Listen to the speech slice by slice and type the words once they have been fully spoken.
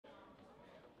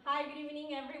Hi, good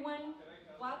evening, everyone.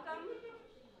 Welcome.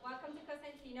 Welcome to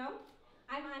Cosentino.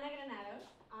 I'm Ana Granados.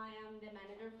 I am the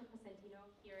manager for Cosentino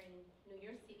here in New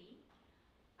York City.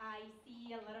 I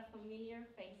see a lot of familiar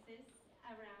faces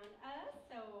around us,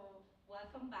 so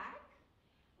welcome back.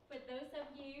 For those of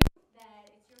you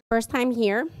that it's your first time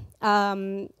here,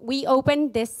 we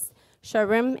opened this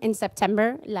showroom in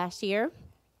September last year,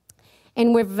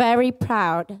 and we're very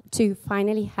proud to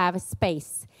finally have a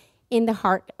space in the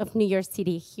heart of New York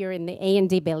City here in the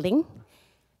A&D building.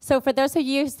 So for those of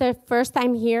you who's the first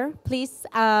time here, please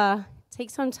take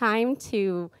some time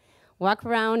to walk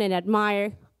around and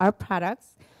admire our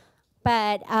products.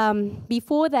 But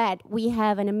before that, we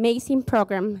have an amazing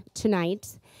program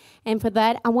tonight. And for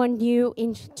that, I want you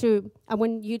to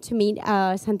meet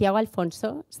Santiago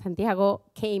Alfonso. Santiago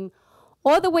came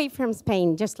all the way from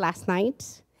Spain just last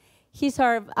night. He's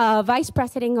our Vice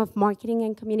President of Marketing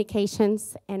and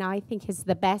Communications, and I think he's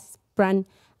the best brand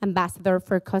ambassador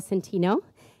for Cosentino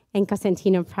and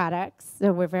Cosentino products.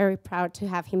 So we're very proud to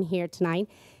have him here tonight.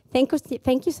 Thank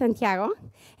you, Santiago,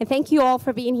 and thank you all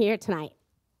for being here tonight.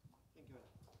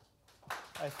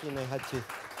 I think I had to.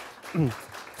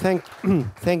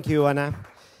 Thank you, Anna.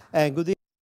 And good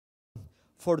evening.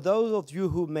 For those of you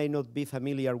who may not be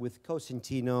familiar with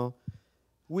Cosentino,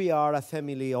 we are a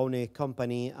family-owned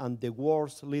company and the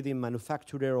world's leading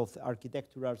manufacturer of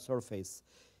architectural surface,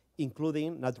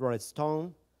 including natural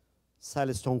stone,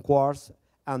 silestone quartz,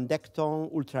 and Decton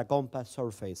ultra-compact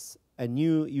surface, a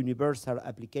new universal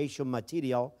application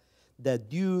material that,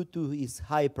 due to its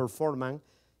high performance,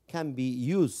 can be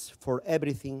used for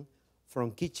everything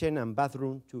from kitchen and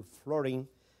bathroom to flooring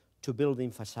to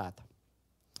building facade.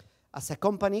 As a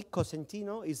company,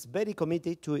 Cosentino is very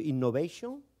committed to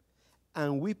innovation,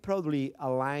 and we proudly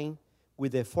align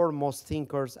with the foremost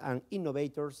thinkers and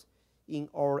innovators in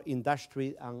our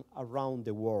industry and around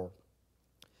the world.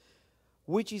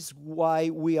 Which is why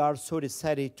we are so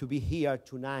excited to be here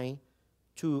tonight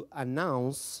to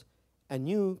announce a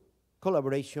new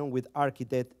collaboration with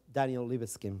architect Daniel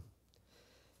Libeskind.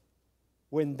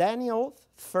 When Daniel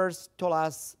first told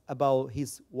us about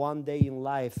his One Day in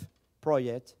Life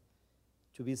project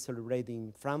to be celebrated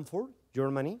in Frankfurt,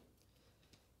 Germany,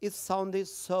 it sounded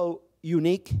so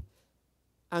unique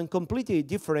and completely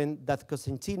different that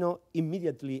Cosentino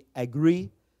immediately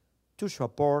agreed to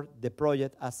support the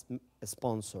project as a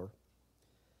sponsor.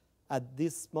 At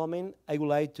this moment, I would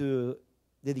like to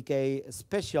dedicate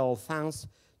special thanks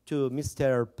to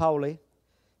Mr. Paule,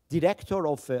 director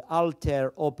of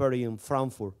Alter Oper in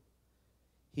Frankfurt.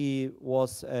 He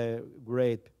was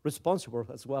great responsible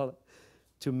as well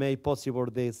to make possible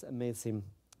this amazing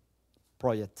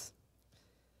project.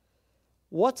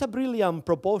 What a brilliant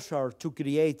proposal to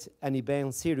create an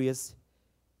event series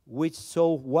which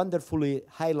so wonderfully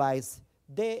highlights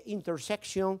the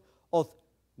intersection of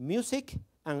music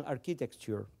and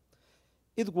architecture.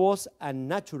 It was a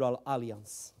natural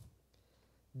alliance.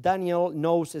 Daniel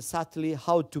knows exactly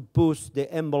how to push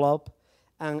the envelope,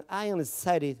 and I am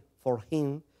excited for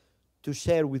him to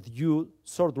share with you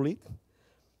shortly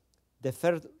the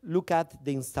first look at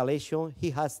the installation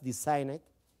he has designed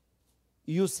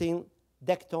using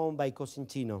Decton by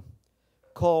Cosentino,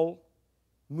 called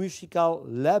Musical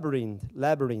Labyrinth.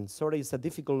 Labyrinth, sorry, it's a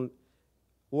difficult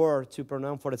word to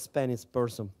pronounce for a Spanish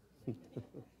person.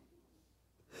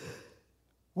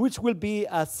 Which will be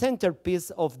a centerpiece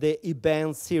of the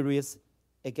event series.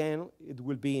 Again, it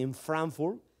will be in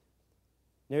Frankfurt,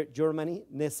 near Germany,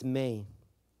 next May.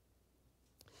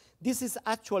 This is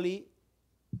actually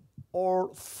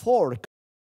our fourth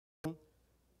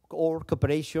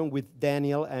cooperation with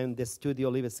Daniel and the studio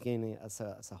Libeskind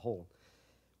as a whole.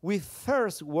 We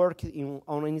first worked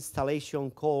on an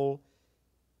installation called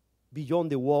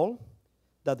Beyond the Wall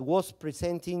that was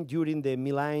presented during the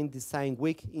Milan Design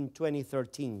Week in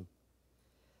 2013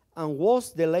 and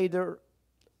was the later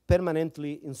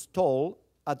permanently installed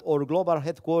at our global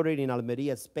headquarters in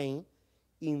Almería, Spain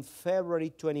in February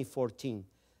 2014.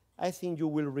 I think you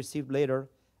will receive later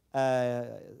a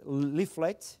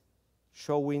leaflet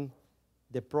showing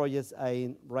the projects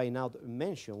I right now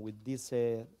mentioned with this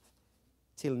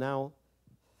till now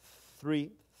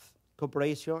 3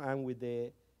 cooperation, and with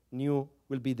the new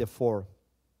will be the 4.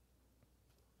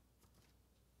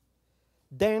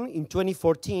 Then in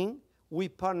 2014, we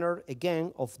partnered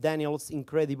again of Daniel's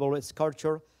incredible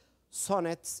sculpture,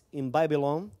 Sonnets in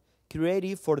Babylon,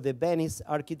 created for the Venice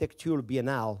Architecture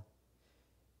Biennale.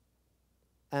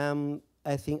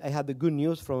 I think I have the good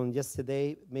news from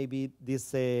yesterday. Maybe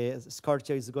this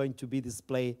sculpture is going to be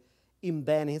displayed in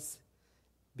Venice,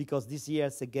 because this year,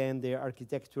 again, the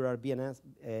Architectural Biennale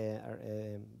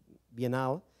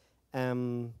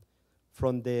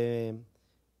from the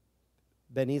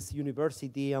Venice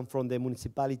University and from the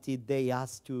municipality, they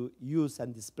asked to use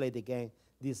and display again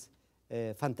this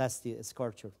fantastic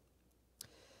sculpture.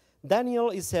 Daniel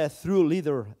is a true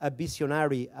leader, a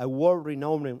visionary, a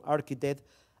world-renowned architect,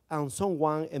 and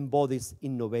someone embodies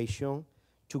innovation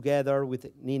together with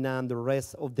Nina and the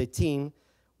rest of the team,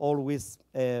 always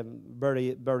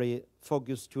very, very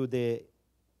focused to the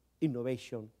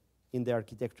innovation in the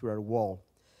architectural world.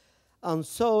 And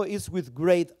so it's with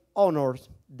great honor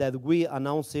that we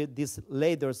announced this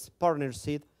latest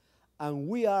partnership, and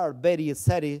we are very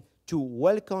excited to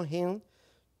welcome him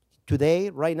today,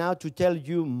 right now, to tell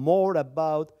you more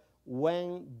about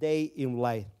One Day in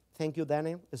Life. Thank you,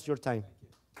 Daniel. It's your time.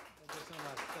 Thank you so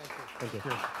much.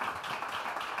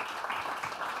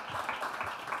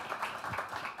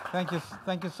 Thank you.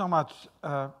 Thank you so much.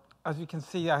 As you can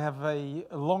see, I have a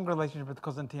long relationship with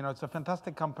Cosentino. It's a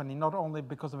fantastic company, not only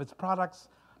because of its products,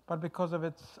 but because of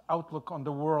its outlook on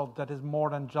the world that is more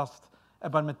than just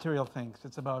about material things.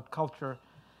 It's about culture,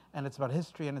 and it's about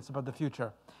history, and it's about the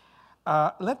future.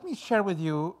 Let me share with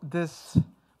you this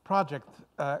project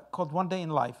called One Day in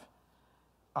Life.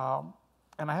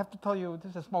 And I have to tell you,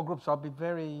 this is a small group, so I'll be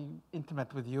very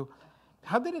intimate with you.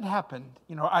 How did it happen?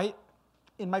 You know,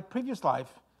 in my previous life,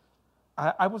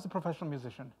 I was a professional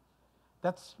musician.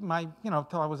 That's my,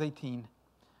 till I was 18.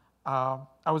 I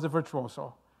was a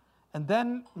virtuoso. And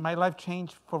then my life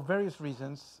changed for various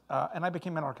reasons, and I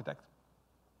became an architect.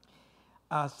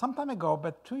 Some time ago,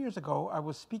 about 2 years ago, I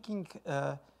was speaking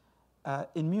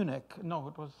in Munich. No,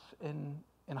 it was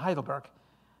in Heidelberg.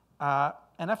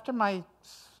 And after my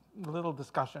little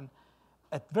discussion,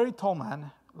 a very tall man,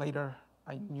 later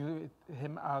I knew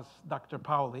him as Dr.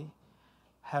 Pauli,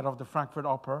 head of the Frankfurt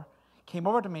Opera, came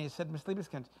over to me and said, "Mr.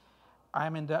 Libeskind,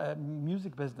 I'm in the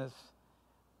music business,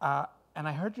 and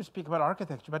I heard you speak about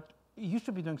architecture, but you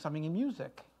should be doing something in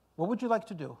music. What would you like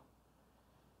to do?"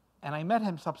 And I met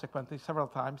him subsequently several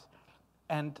times,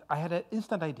 and I had an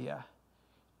instant idea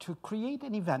to create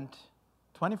an event,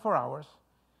 24 hours,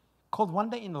 called One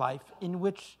Day in Life, in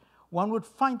which one would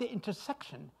find the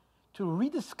intersection to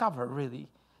rediscover, really,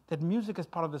 that music is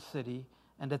part of the city,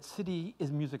 and that city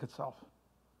is music itself.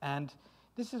 And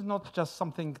this is not just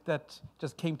something that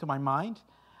just came to my mind,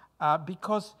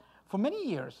 because for many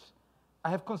years, I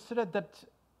have considered that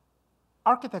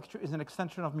architecture is an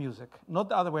extension of music, not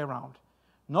the other way around.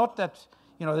 Not that,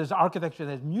 there's architecture,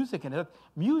 there's music in it.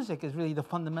 Music is really the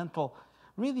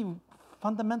really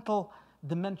fundamental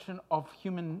dimension of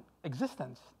human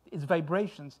existence. It's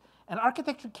vibrations. And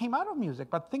architecture came out of music,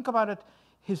 but think about it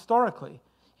historically.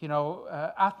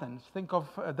 Athens, think of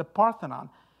the Parthenon.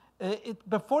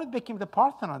 Before it became the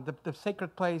Parthenon, the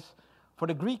sacred place for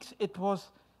the Greeks, it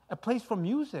was a place for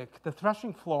music, the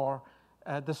threshing floor,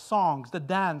 the songs, the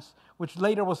dance, which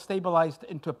later was stabilized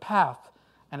into a path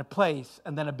and a place,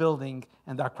 and then a building,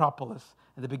 and the Acropolis,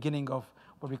 and the beginning of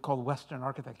what we call Western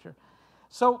architecture.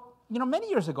 So, many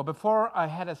years ago, before I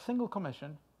had a single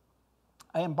commission,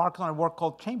 I embarked on a work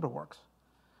called Chamber Works.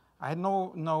 I had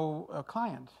no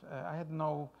client. I had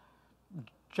no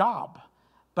job.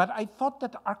 But I thought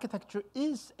that architecture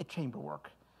is a chamber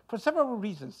work for several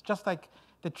reasons. Just like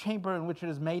the chamber in which it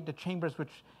is made, the chambers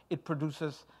which it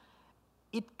produces,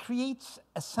 it creates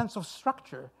a sense of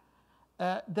structure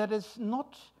that is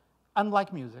not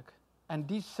unlike music. And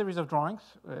these series of drawings,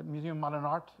 Museum of Modern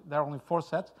Art, there are only 4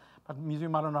 sets, but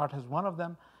Museum of Modern Art has one of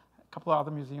them, a couple of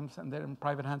other museums, and they're in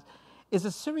private hands, is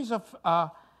a series of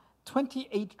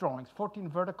 28 drawings, 14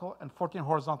 vertical and 14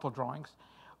 horizontal drawings,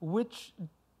 which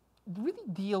really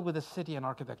deal with the city and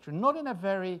architecture, not in a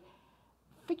very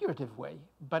figurative way,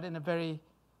 but in a very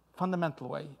fundamental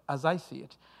way, as I see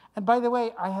it. And by the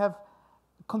way, I have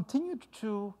continued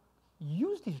to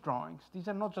use these drawings. These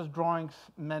are not just drawings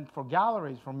meant for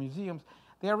galleries, for museums.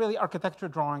 They are really architecture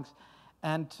drawings,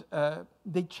 and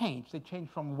they change. They change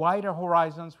from wider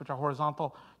horizons, which are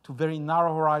horizontal, to very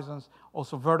narrow horizons,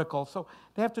 also vertical. So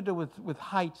they have to do with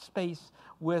height, space,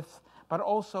 width, but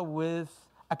also with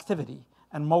activity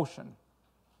and motion.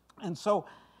 And so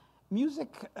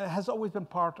music has always been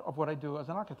part of what I do as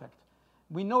an architect.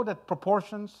 We know that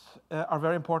proportions are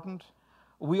very important.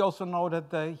 We also know that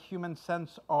the human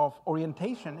sense of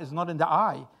orientation is not in the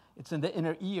eye, it's in the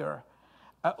inner ear.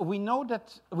 We know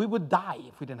that we would die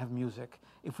if we didn't have music,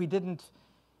 if we didn't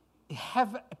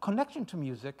have a connection to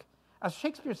music. As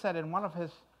Shakespeare said in one of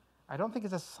his, I don't think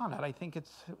it's a sonnet, I think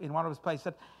it's in one of his plays,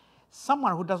 that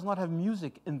someone who does not have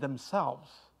music in themselves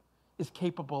is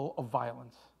capable of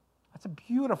violence. That's a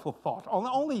beautiful thought.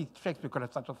 Only Shakespeare could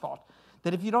have such a thought.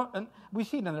 That if you don't, and we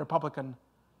see it in the Republican.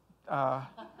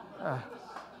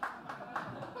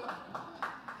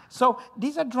 So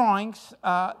these are drawings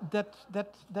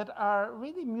that are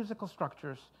really musical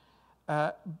structures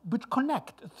which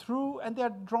connect through, and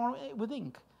they're drawn with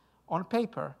ink on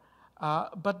paper,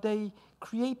 but they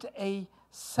create a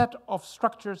set of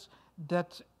structures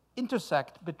that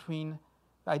intersect between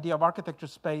the idea of architecture,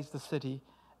 space, the city,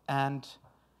 and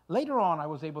later on I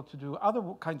was able to do other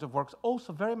kinds of works,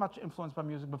 also very much influenced by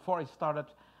music before I started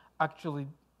actually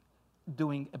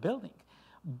doing a building.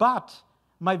 But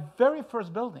my very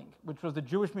first building, which was the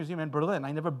Jewish Museum in Berlin,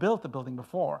 I never built a building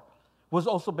before, was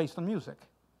also based on music.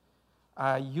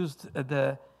 I used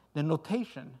the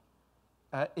notation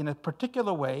in a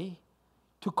particular way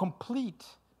to complete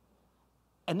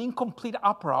an incomplete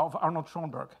opera of Arnold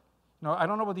Schoenberg. Now, I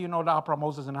don't know whether you know the opera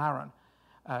Moses and Aaron.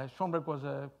 Schoenberg was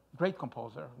a great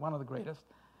composer, one of the greatest.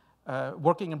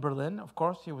 Working in Berlin, of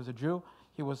course, he was a Jew.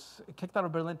 He was kicked out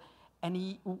of Berlin, and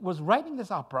he was writing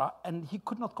this opera, and he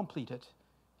could not complete it.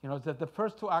 You know, the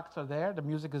first two acts are there, the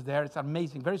music is there, it's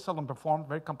amazing, very seldom performed,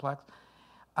 very complex.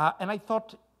 And I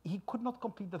thought he could not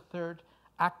complete the third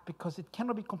act because it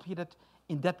cannot be completed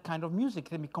in that kind of music. It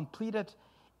can be completed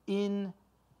in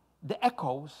the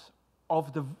echoes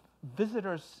of the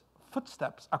visitors'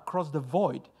 footsteps across the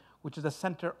void, which is the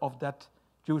center of that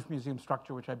Jewish museum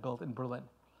structure which I built in Berlin.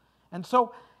 And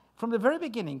so from the very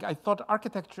beginning, I thought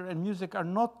architecture and music are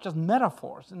not just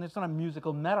metaphors, and it's not a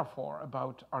musical metaphor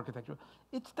about architecture.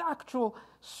 It's the actual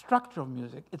structure of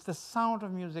music. It's the sound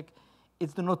of music.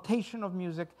 It's the notation of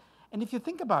music. And if you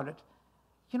think about it,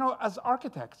 you know, as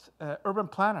architects, urban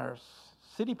planners,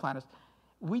 city planners,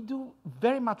 we do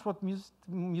very much what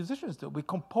musicians do. We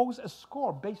compose a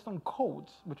score based on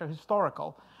codes, which are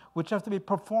historical, which have to be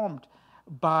performed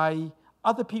by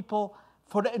other people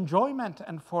for the enjoyment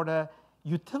and for the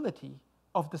utility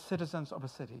of the citizens of a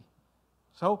city.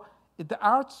 So the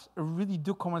arts really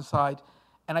do coincide,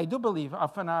 and I do believe,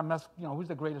 often I'm asked, you know, who's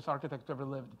the greatest architect who ever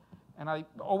lived? And I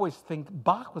always think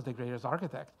Bach was the greatest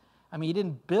architect. I mean, he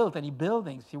didn't build any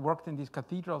buildings. He worked in these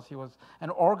cathedrals. He was an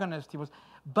organist.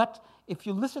 But if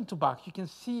you listen to Bach, you can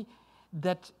see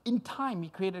that in time he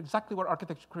created exactly what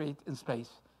architecture creates in space.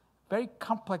 Very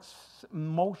complex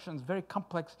motions, very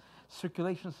complex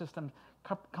circulation systems,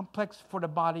 complex for the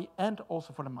body and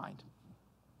also for the mind.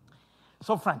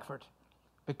 So Frankfurt,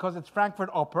 because it's Frankfurt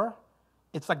Opera,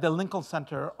 it's like the Lincoln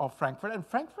Center of Frankfurt. And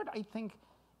Frankfurt, I think,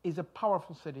 is a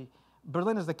powerful city.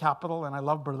 Berlin is the capital, and I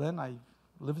love Berlin. I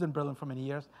lived in Berlin for many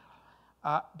years.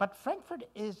 But Frankfurt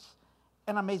is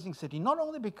an amazing city, not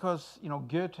only because, you know,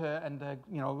 Goethe and the,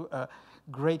 you know,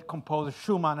 great composer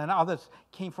Schumann and others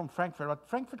came from Frankfurt, but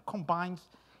Frankfurt combines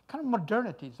kind of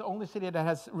modernity. It's the only city that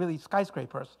has really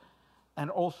skyscrapers and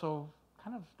also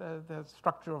kind of the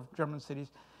structure of German cities.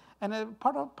 And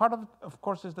part of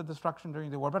course, is the destruction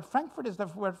during the war. But Frankfurt is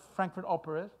where Frankfurt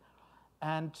Opera is.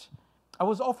 And I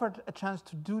was offered a chance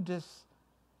to do this.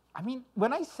 I mean,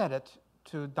 when I said it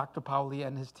to Dr. Pauli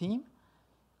and his team,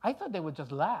 I thought they would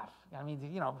just laugh. I mean,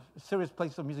 you know, serious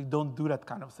places of music don't do that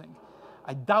kind of thing.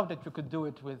 I doubt that you could do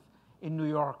it in New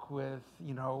York with,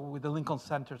 you know, with the Lincoln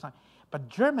Center or something. But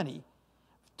Germany,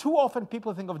 too often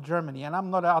people think of Germany, and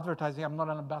I'm not advertising, I'm not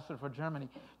an ambassador for Germany.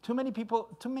 Too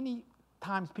many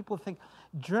times people think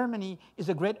Germany is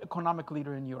a great economic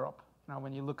leader in Europe. Now,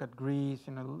 when you look at Greece,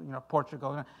 you know,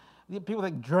 Portugal, people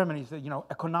think Germany is the, you know,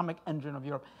 economic engine of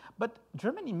Europe. But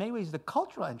Germany, in many ways, is the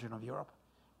cultural engine of Europe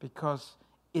because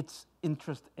its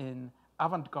interest in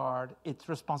avant-garde, its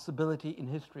responsibility in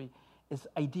history, its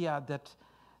idea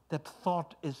that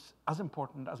thought is as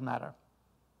important as matter.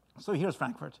 So here's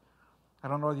Frankfurt. I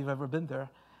don't know if you've ever been there,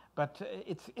 but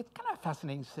it's kind of a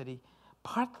fascinating city.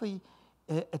 Partly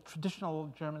a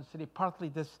traditional German city, partly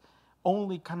this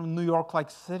only kind of New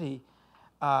York-like city,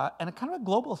 and a kind of a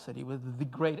global city with the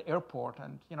great airport.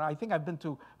 And you know, I think I've been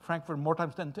to Frankfurt more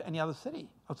times than to any other city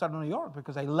outside of New York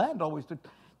because I land always to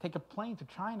take a plane to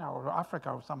China or Africa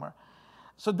or somewhere.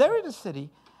 So there is a city,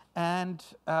 and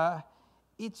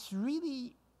it's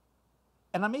really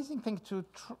an amazing thing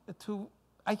to.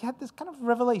 I had this kind of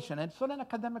revelation, and it's not an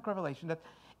academic revelation, that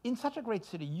in such a great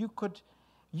city you could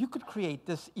create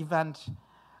this event,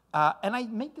 and I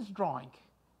made this drawing.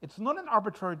 It's not an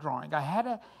arbitrary drawing. I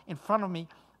had in front of me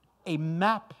a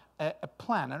map, a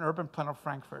plan, an urban plan of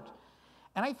Frankfurt.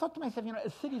 And I thought to myself, you know, a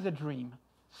city is a dream.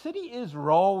 City is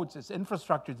roads, it's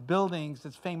infrastructure, it's buildings,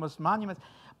 it's famous monuments.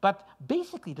 But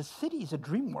basically, the city is a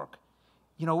dream work.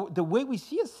 You know, the way we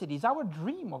see a city is our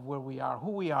dream of where we are,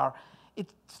 who we are.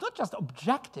 It's not just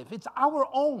objective, it's our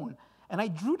own. And I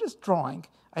drew this drawing.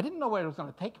 I didn't know where it was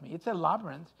going to take me. It's a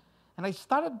labyrinth. And I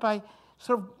started by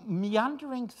sort of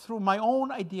meandering through my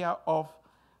own idea of,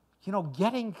 you know,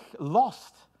 getting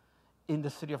lost in the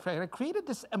city of Frankfurt. I created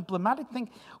this emblematic thing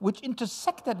which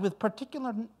intersected with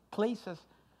particular places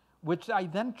which I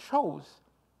then chose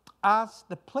as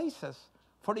the places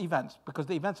for the events, because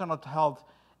the events are not held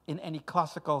in any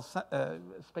classical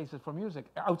spaces for music,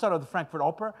 outside of the Frankfurt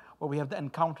Opera, where we have the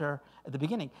encounter at the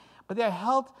beginning. But they are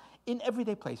held in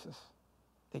everyday places.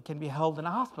 They can be held in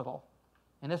a hospital,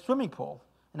 in a swimming pool,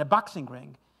 in a boxing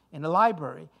ring, in a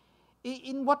library,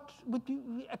 in what would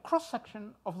be a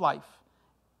cross-section of life.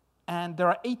 And there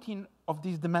are 18 of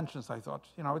these dimensions, I thought.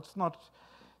 You know, it's not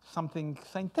something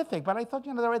scientific, but I thought,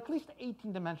 you know, there are at least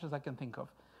 18 dimensions I can think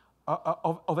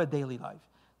of a daily life.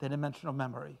 The dimension of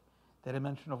memory, the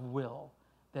dimension of will,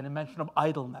 the dimension of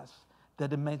idleness, the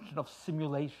dimension of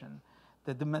simulation,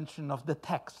 the dimension of the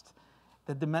text,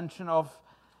 the dimension of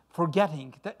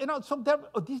forgetting. You know, so there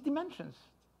are these dimensions.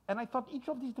 And I thought each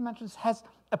of these dimensions has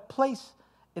a place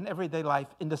in everyday life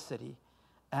in the city.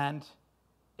 And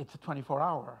it's a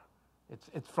 24-hour.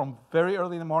 It's from very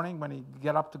early in the morning when we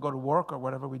get up to go to work or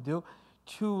whatever we do,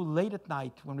 to late at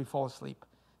night when we fall asleep.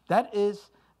 That is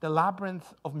the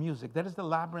labyrinth of music. That is the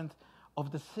labyrinth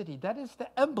of the city. That is the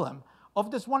emblem of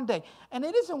this one day. And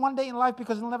it is a one day in life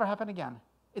because it'll never happen again.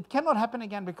 It cannot happen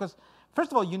again because,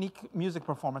 first of all, unique music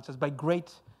performances by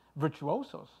great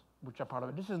virtuosos, which are part of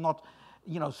it. This is not,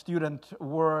 you know, student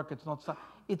work. It's not.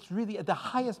 It's really at the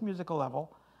highest musical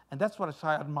level. And that's what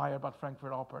I admire about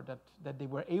Frankfurt Opera, that they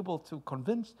were able to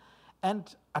convince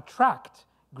and attract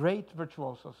great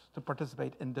virtuosos to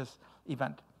participate in this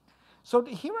event. So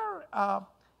here are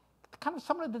kind of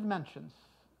some of the dimensions.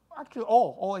 Actually,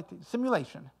 all 18.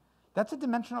 Simulation. That's a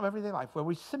dimension of everyday life where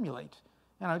we simulate.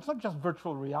 You know, it's not just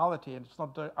virtual reality, and it's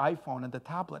not the iPhone and the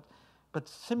tablet, but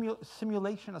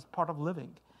simulation as part of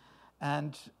living.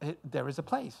 And there is a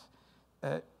place.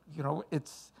 You know,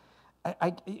 it's.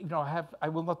 I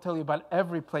will not tell you about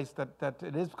every place that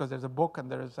it is, because there's a book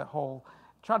and there is a whole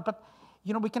chart. But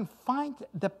you know, we can find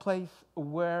the place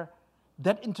where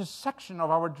that intersection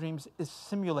of our dreams is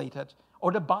simulated,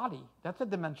 or the body. That's a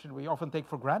dimension we often take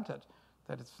for granted.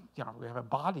 That it's, you know, we have a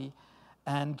body,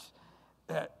 and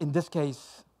in this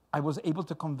case, I was able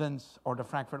to convince, or the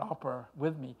Frankfurt Opera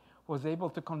with me was able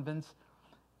to convince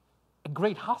a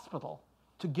great hospital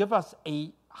to give us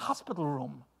a hospital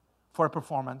room for a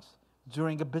performance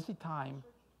during a busy time,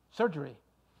 surgery.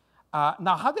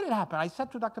 Now, how did it happen? I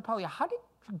said to Dr. Paglia, how did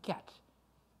you get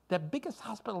the biggest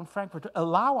hospital in Frankfurt to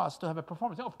allow us to have a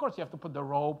performance? Of course, you have to put the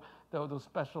robe, those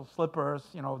special slippers,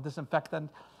 you know, disinfectant.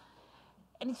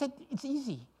 And he said, it's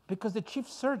easy, because the chief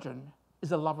surgeon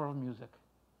is a lover of music.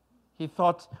 He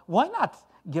thought, why not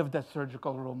give the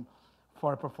surgical room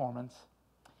for a performance?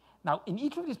 Now, in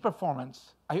each of these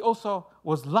performances, I also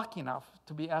was lucky enough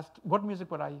to be asked, what music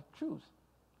would I choose?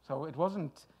 So it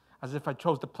wasn't as if I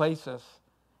chose the places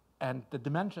and the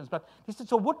dimensions, but they said,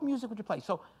 so what music would you play?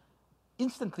 So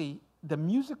instantly, the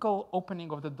musical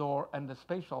opening of the door and the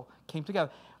spatial came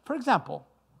together. For example,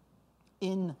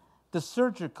 in the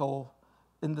surgery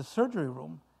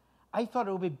room, I thought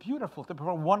it would be beautiful to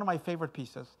perform one of my favorite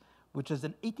pieces, which is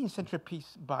an 18th century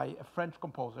piece by a French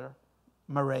composer,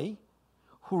 Marais,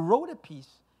 who wrote a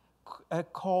piece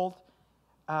called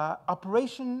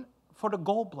Operation for the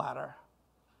Gallbladder.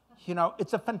 You know,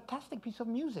 it's a fantastic piece of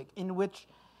music in which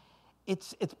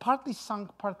it's partly sung,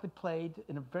 partly played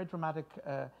in a very dramatic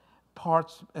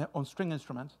parts on string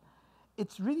instruments.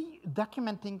 It's really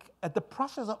documenting the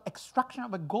process of extraction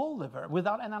of a gall liver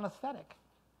without an anesthetic.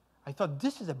 I thought,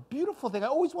 this is a beautiful thing. I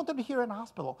always wanted to hear it in a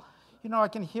hospital. You know, I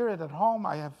can hear it at home.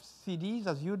 I have CDs,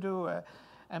 as you do,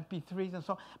 MP3s and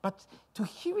so on. But to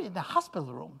hear it in the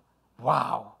hospital room,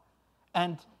 wow.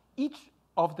 And each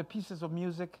of the pieces of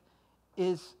music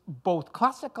is both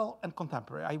classical and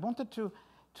contemporary. I wanted to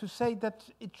say that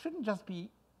it shouldn't just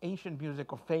be ancient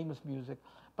music or famous music,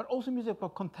 but also music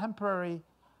of contemporary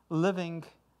living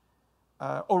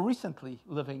or recently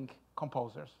living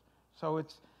composers. So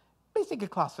it's basically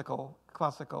classical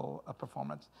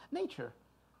performance. Nature,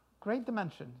 great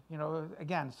dimension. You know,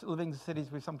 again, living in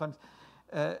cities we sometimes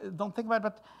don't think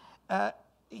about, but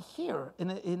here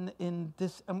in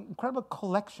this incredible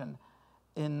collection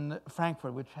in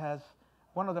Frankfurt, which has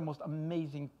one of the most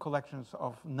amazing collections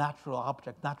of natural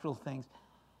objects, natural things,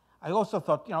 I also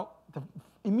thought, you know,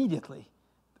 immediately,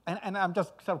 and I'm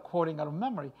just sort of quoting out of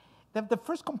memory, that the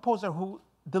first composer who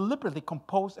deliberately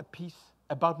composed a piece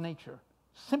about nature,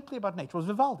 simply about nature, was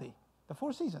Vivaldi, the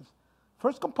Four Seasons.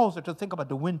 First composer to think about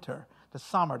the winter, the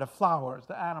summer, the flowers,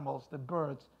 the animals, the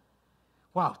birds.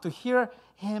 Wow, to hear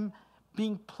him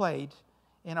being played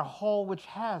in a hall which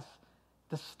has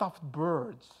the stuffed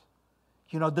birds,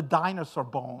 you know, the dinosaur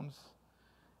bones,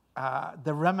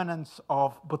 the remnants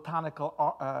of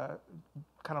botanical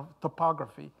kind of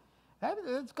topography. And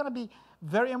it's going to be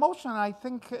very emotional. I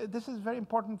think this is very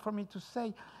important for me to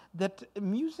say that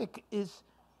music is,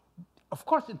 of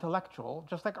course, intellectual,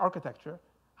 just like architecture,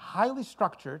 highly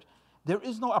structured. There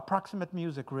is no approximate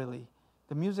music, really.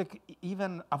 The music,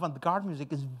 even avant-garde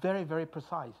music, is very, very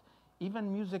precise.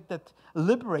 Even music that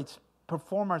liberates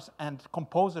performers and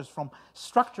composers from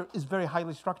structure is very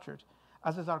highly structured,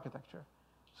 as is architecture.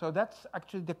 So that's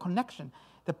actually the connection,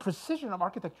 the precision of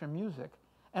architecture and music,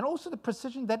 and also the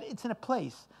precision that it's in a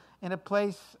place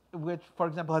which, for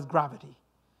example, has gravity.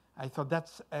 I thought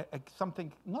that's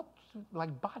something not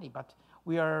like body, but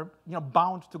we are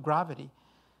bound to gravity.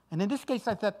 And in this case,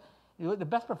 I thought the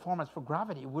best performance for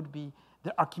gravity would be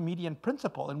the Archimedean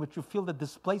principle, in which you feel the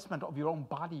displacement of your own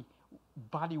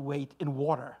body weight in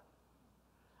water.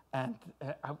 And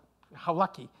how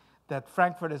lucky that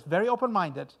Frankfurt is very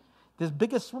open-minded. This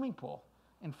biggest swimming pool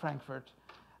in Frankfurt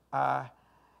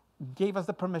gave us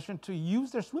the permission to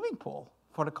use their swimming pool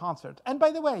for the concert. And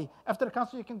by the way, after the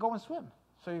concert, you can go and swim.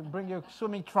 So you bring your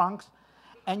swimming trunks,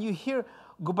 and you hear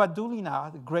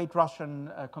Gubadulina, the great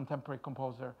Russian contemporary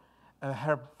composer,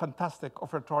 her fantastic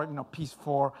offertory, piece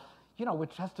 4,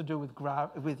 which has to do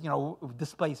with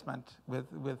displacement,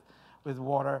 with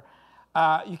water.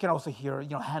 You can also hear,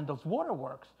 Handel's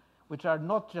waterworks, which are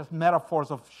not just metaphors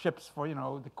of ships for,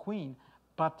 the Queen,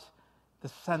 but the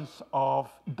sense of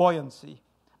buoyancy,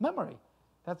 memory.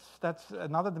 That's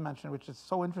another dimension which is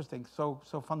so interesting,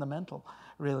 so fundamental,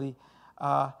 really.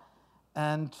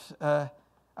 And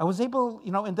I was able,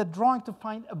 in the drawing to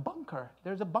find a bunker.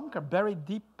 There's a bunker buried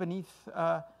deep beneath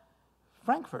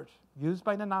Frankfurt, used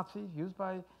by the Nazis, used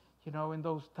by, in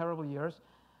those terrible years,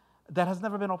 that has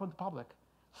never been open to public.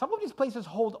 Some of these places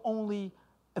hold only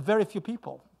a very few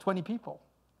people, 20 people.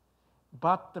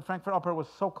 But the Frankfurt Opera was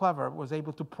so clever, was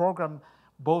able to program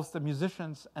both the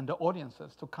musicians and the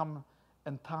audiences to come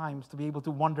in times to be able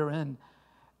to wander in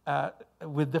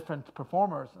with different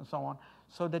performers and so on,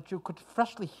 so that you could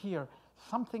freshly hear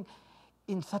something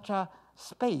in such a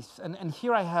space. And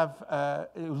here I have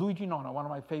Luigi Nono, one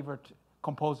of my favorite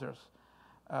composers,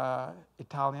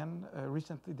 Italian,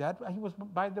 recently dead. He was,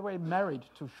 by the way, married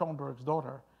to Schoenberg's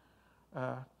daughter,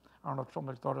 Arnold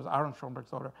Schoenberg's daughter, Aaron Schoenberg's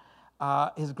daughter.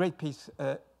 His great piece,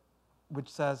 which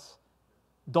says,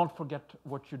 "Don't forget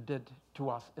what you did to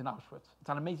us in Auschwitz." It's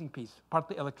an amazing piece,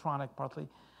 partly electronic, partly.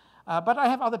 But I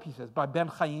have other pieces by Ben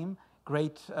Chaim,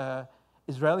 great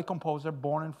Israeli composer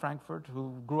born in Frankfurt,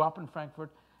 who grew up in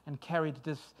Frankfurt and carried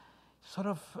this sort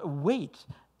of weight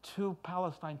to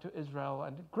Palestine, to Israel,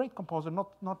 and a great composer,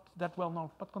 not that well known,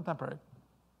 but contemporary.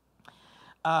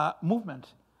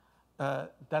 Movement,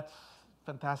 that's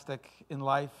fantastic in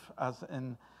life as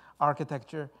in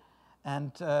architecture.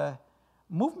 And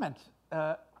movement,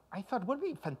 I thought would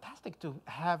be fantastic to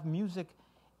have music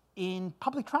in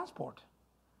public transport.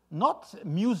 Not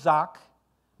music,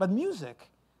 but music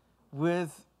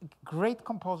with great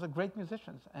composer, great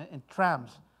musicians in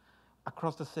trams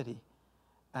across the city.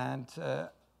 And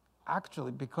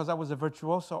actually, because I was a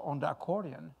virtuoso on the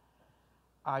accordion,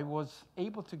 I was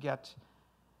able to get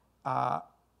a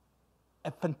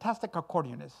fantastic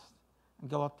accordionist,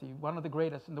 Galotti, one of the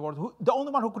greatest in the world, the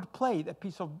only one who could play a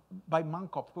piece by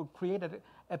Mankop, who created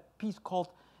a piece called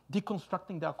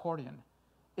Deconstructing the Accordion.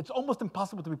 It's almost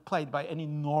impossible to be played by any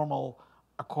normal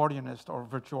accordionist or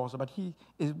virtuoso, but he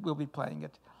will be playing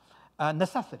it.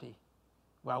 Necessity.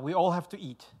 Well, we all have to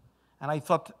eat. And I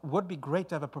thought it would be great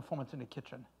to have a performance in a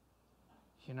kitchen.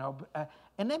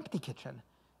 An empty kitchen,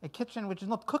 a kitchen which is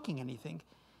not cooking anything.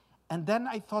 And then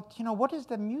I thought, what is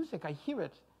the music? I hear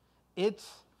it.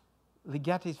 It's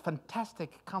Ligeti's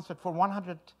fantastic concert for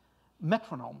 100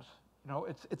 metronomes.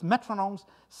 It's metronomes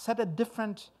set at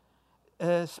different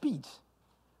speeds,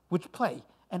 which play,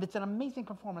 and it's an amazing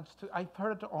performance. I've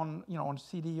heard it on on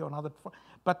CD or on other,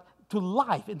 but to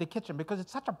live in the kitchen, because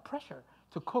it's such a pressure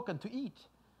to cook and to eat,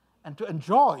 and to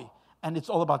enjoy, and it's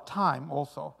all about time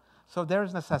also. So there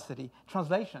is necessity.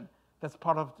 Translation, that's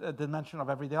part of the dimension of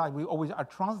everyday life. We always are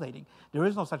translating. There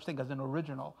is no such thing as an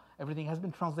original. Everything has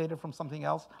been translated from something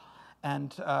else,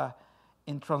 and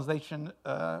in translation,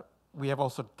 we have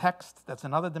also text. That's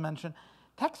another dimension.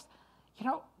 Text,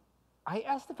 I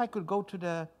asked if I could go to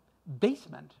the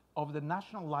basement of the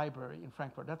National Library in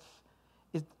Frankfurt.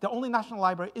 The only National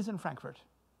Library is in Frankfurt.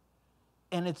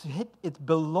 And it's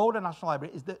below the National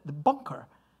Library is the bunker,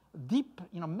 deep,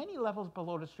 many levels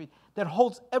below the street, that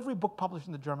holds every book published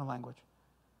in the German language.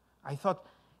 I thought,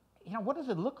 what does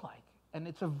it look like? And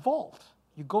it's a vault.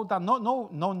 You go down, no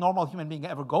normal human being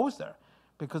ever goes there,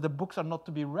 because the books are not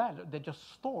to be read. They're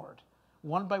just stored,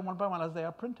 one by one as they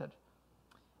are printed.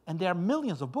 And there are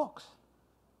millions of books,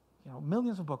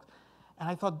 millions of books. And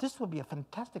I thought this would be a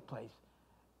fantastic place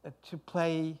to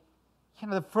play,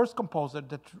 the first composer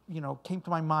that, came to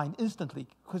my mind instantly,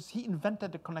 because he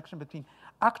invented the connection between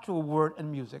actual word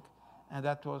and music, and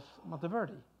that was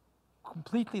Monteverdi.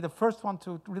 Completely the first one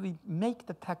to really make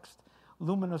the text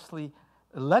luminously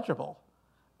legible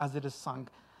as it is sung.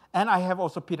 And I have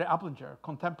also Peter Ablinger,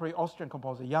 contemporary Austrian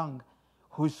composer, young,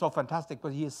 who is so fantastic,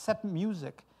 but he has set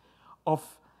music of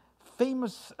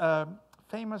famous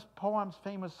poems,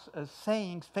 famous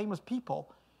sayings, famous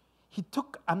people. He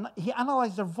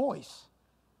analyzed their voice.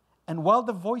 And while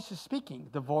the voice is speaking,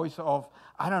 the voice of,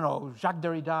 Jacques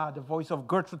Derrida, the voice of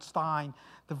Gertrude Stein,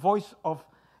 the voice of,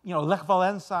 Lech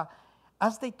Walesa,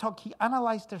 as they talk, he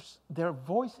analyzed their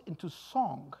voice into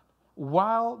song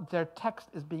while their text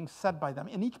is being said by them.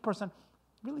 And each person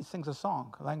really sings a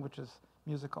song. Language is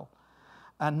musical.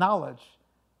 And knowledge,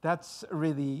 that's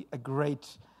really a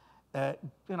great, I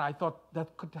thought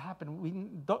that could happen. We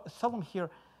seldom hear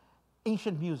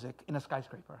ancient music in a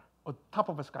skyscraper, or top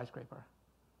of a skyscraper.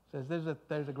 So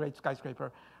there's a great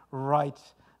skyscraper right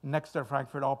next to the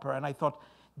Frankfurt Opera. And I thought,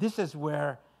 this is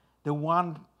where the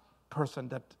one person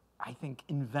that I think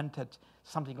invented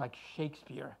something like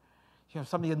Shakespeare,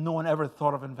 something that no one ever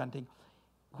thought of inventing,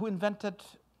 who invented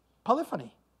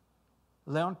polyphony.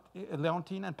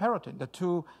 Leontine and Perotin, the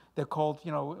two, they're called,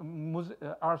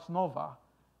 Ars Nova,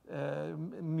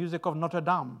 music of Notre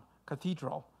Dame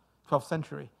Cathedral, 12th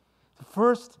century. The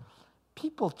first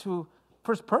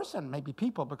person, maybe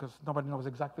people, because nobody knows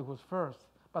exactly who was first,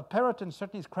 but Perotin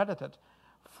certainly is credited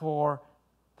for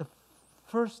the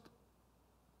first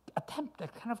attempt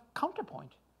at kind of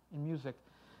counterpoint in music.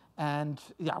 And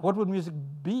yeah, what would music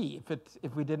be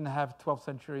if we didn't have 12th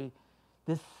century,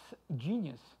 this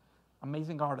genius,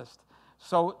 amazing artist?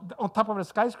 So on top of a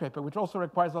skyscraper, which also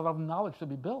requires a lot of knowledge to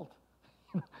be built.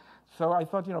 So I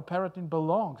thought, Perotin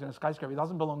belongs in a skyscraper. It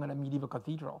doesn't belong in a medieval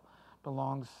cathedral. It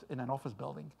belongs in an office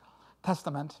building.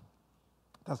 Testament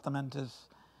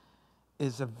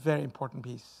is a very important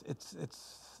piece. It's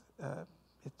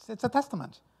a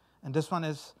testament, and this one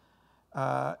is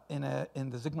in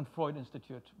the Sigmund Freud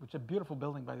Institute, which is a beautiful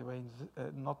building, by the way,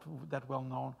 not that well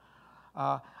known.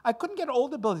 I couldn't get all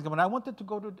the buildings, but I wanted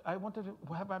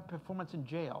to have my performance in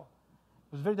jail.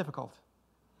 It was very difficult.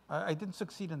 I didn't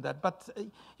succeed in that. But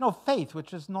faith,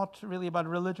 which is not really about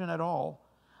religion at all,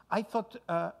 I thought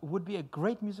would be a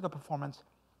great musical performance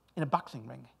in a boxing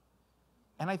ring.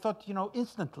 And I thought,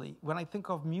 instantly, when I think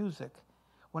of music,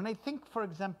 when I think, for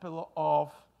example,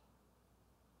 of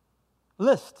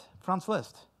Franz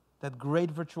Liszt, that great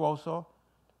virtuoso,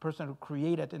 person who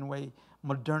created, in a way,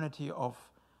 modernity of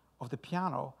the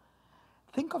piano,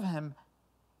 think of him,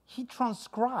 he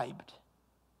transcribed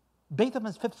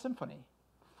Beethoven's Fifth Symphony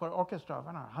for orchestra of,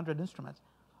 100 instruments,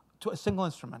 to a single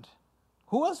instrument.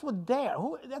 Who else would dare?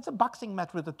 That's a boxing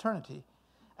match with eternity.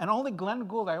 And only Glenn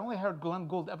Gould, I only heard Glenn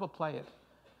Gould ever play it,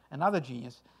 another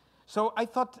genius. So I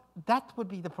thought that would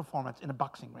be the performance in a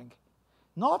boxing ring.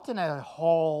 Not in a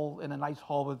hall, in a nice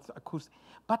hall with acoustic,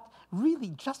 but really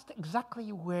just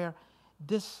exactly where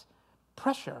this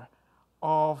pressure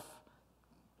of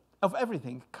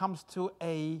everything comes to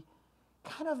a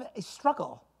kind of a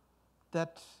struggle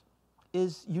that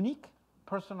is unique,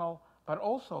 personal, but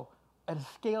also at a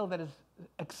scale that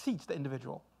exceeds the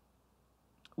individual.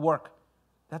 Work.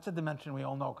 That's a dimension we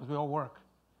all know, because we all work.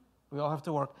 We all have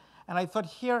to work. And I thought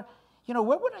here,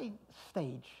 where would I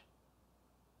stage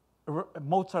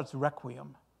Mozart's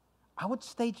Requiem? I would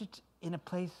stage it in a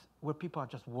place where people are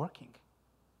just working.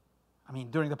 I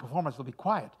mean, during the performance it'll be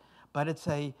quiet, but it's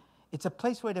a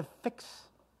place where they fix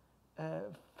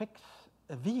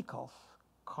vehicles,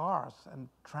 cars and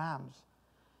trams.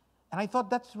 And I thought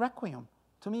that's Requiem.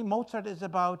 To me, Mozart is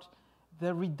about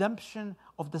the redemption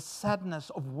of the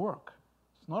sadness of work.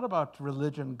 It's not about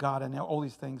religion, God, and all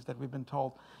these things that we've been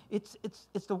told. It's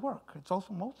the work. It's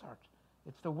also Mozart.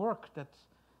 It's the work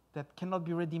that cannot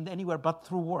be redeemed anywhere but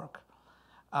through work.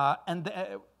 And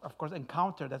of course,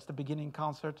 Encounter, that's the beginning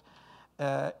concert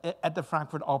at the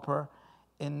Frankfurt Opera,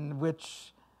 in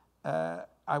which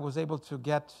I was able to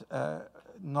get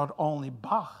not only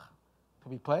Bach to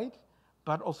be played,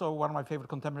 but also one of my favorite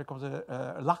contemporary composers,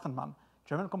 Lachenmann,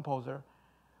 German composer,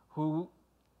 who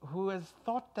has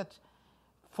thought that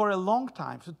for a long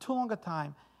time, for too long a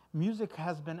time, music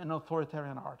has been an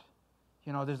authoritarian art.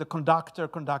 There's the conductor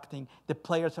conducting, the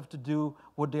players have to do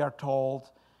what they are told,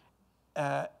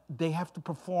 they have to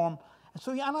perform. And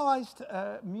so he analyzed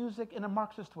music in a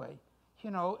Marxist way.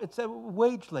 It's a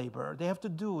wage labor. They have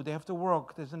to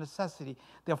work, there's a necessity.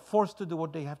 They're forced to do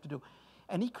what they have to do.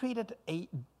 And he created a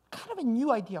kind of a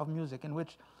new idea of music in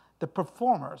which the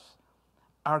performers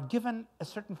are given a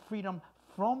certain freedom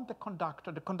from the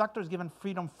conductor is given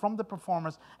freedom from the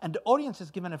performers, and the audience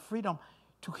is given a freedom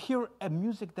to hear a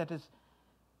music that is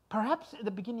perhaps at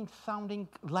the beginning sounding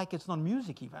like it's not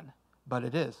music even, but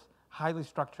it is. Highly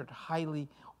structured, highly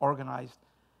organized,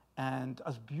 and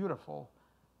as beautiful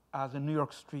as a New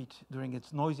York street during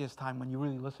its noisiest time when you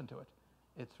really listen to it.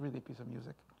 It's really a piece of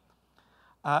music.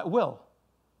 Will,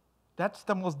 that's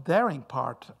the most daring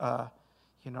part of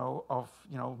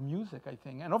music, I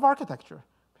think, and of architecture,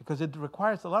 because it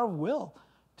requires a lot of will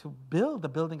to build a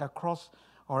building across,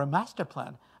 or a master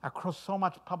plan, across so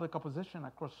much public opposition,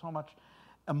 across so much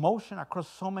emotion, across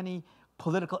so many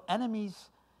political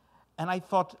enemies. And I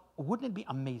thought, wouldn't it be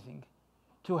amazing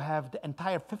to have the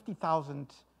entire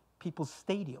 50,000 people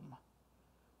stadium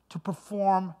to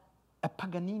perform a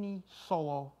Paganini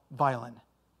solo violin?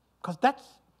 Because that's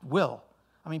will.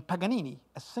 I mean, Paganini,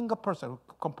 a single person who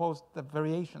composed the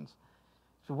variations,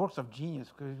 the works of genius,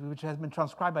 which has been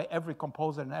transcribed by every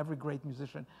composer and every great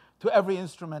musician to every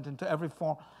instrument and to every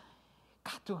form.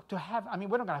 God, to have, I mean,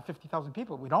 we're not going to have 50,000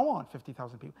 people. We don't want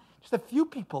 50,000 people. Just a few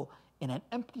people in an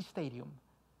empty stadium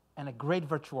and a great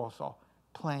virtuoso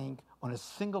playing on a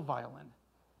single violin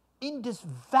in this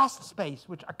vast space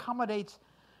which accommodates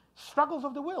struggles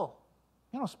of the will.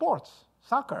 You know, sports,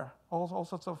 soccer, all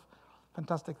sorts of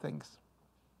fantastic things.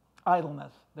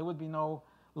 Idleness. There would be no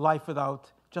life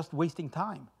without just wasting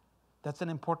time. That's an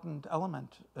important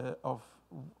element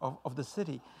of the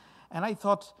city. And I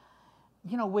thought,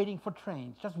 you know, waiting for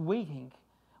trains, just waiting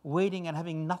and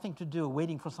having nothing to do,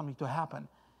 waiting for something to happen,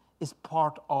 is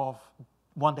part of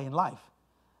one day in life.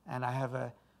 And I have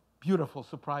a beautiful,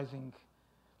 surprising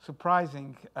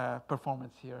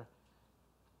performance here.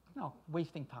 You know,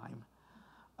 wasting time.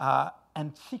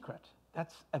 And secret.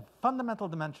 That's a fundamental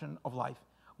dimension of life.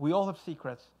 We all have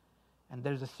secrets, and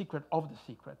there's a secret of the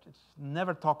secret. It's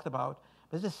never talked about,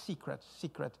 but there's a secret.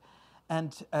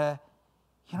 And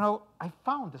you know, I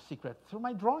found the secret through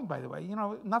my drawing, by the way. You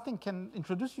know, nothing can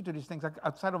introduce you to these things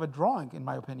outside of a drawing, in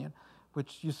my opinion,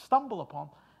 which you stumble upon.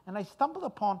 And I stumbled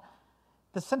upon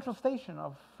the central station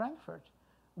of Frankfurt,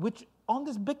 which on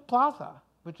this big plaza,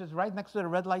 which is right next to the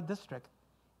red light district,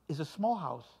 is a small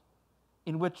house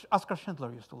in which Oskar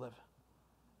Schindler used to live,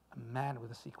 a man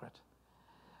with a secret.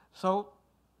 So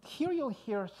here you'll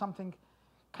hear something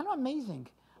kind of amazing.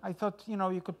 I thought, you know,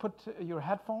 you could put your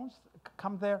headphones,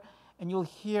 come there, and you'll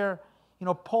hear, you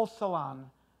know, Paul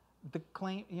Celan,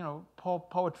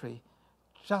 poetry,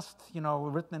 just, you know,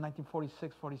 written in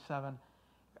 1946, 47,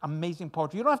 amazing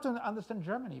poetry. You don't have to understand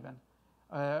German even.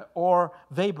 Or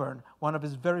Webern, one of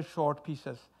his very short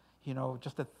pieces, you know,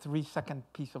 just a 3-second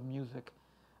piece of music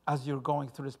as you're going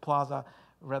through this plaza,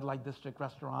 red light district,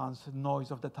 restaurants, noise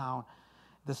of the town,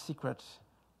 the secret.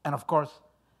 And of course,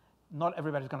 not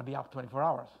everybody's going to be up 24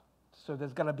 hours. So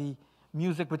there's got to be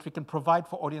music which we can provide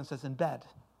for audiences in bed,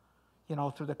 you know,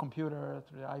 through the computer,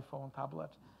 through the iPhone, tablet.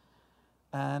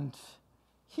 And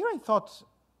here I thought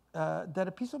that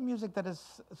a piece of music that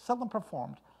is seldom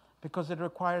performed, because it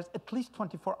requires at least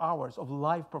 24 hours of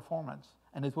live performance,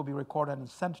 and it will be recorded and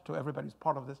sent to everybody who's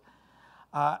part of this,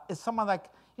 is someone like,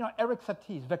 you know, Eric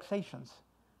Satie's Vexations,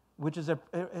 which is a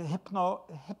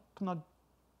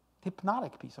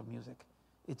hypnotic piece of music.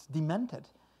 It's demented.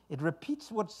 It repeats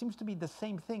what seems to be the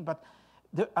same thing, but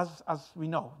as we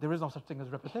know, there is no such thing as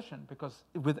repetition, because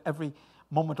with every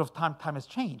moment of time, time has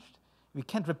changed. We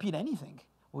can't repeat anything.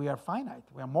 We are finite.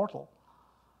 We are mortal.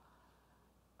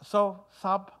 So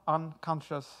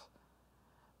unconscious.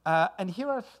 And here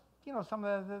are, you know, some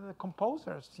of the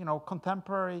composers, you know,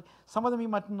 contemporary. Some of them you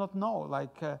might not know,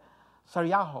 like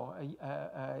Sarjaho,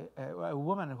 a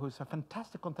woman who's a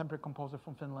fantastic contemporary composer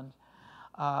from Finland.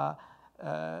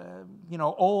 You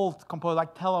know, old composers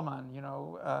like Telemann, you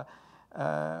know,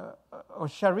 or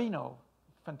Sciarrino,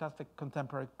 fantastic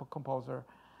contemporary composer.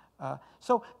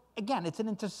 So again, it's an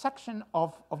intersection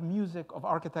of music, of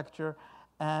architecture,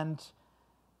 and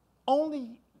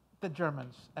only the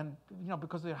Germans, and you know,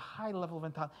 because of their high level of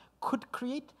intelligence, could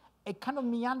create a kind of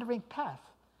meandering path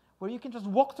where you can just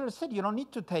walk through the city. You don't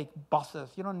need to take buses.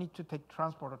 You don't need to take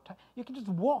transport. You can just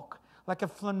walk like a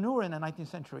flaneur in the 19th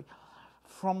century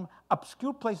from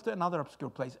obscure place to another obscure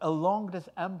place along this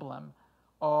emblem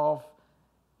of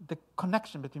the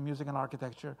connection between music and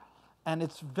architecture. And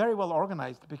it's very well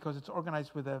organized, because it's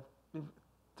organized with a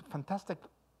fantastic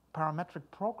parametric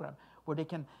program where they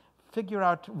can figure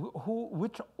out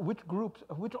which groups,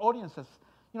 which audiences.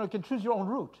 You know, you can choose your own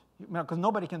route, you know, because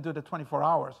nobody can do the 24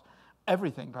 hours,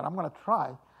 everything, but I'm going to try.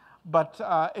 But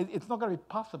it's not going to be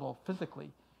possible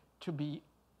physically to be,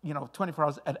 you know, 24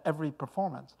 hours at every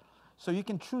performance. So you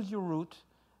can choose your route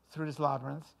through this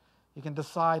labyrinth. You can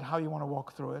decide how you want to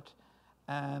walk through it.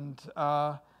 And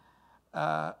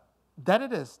that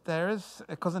it is. There is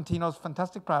Cosentino's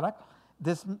fantastic product,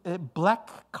 this black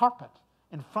carpet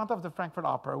in front of the Frankfurt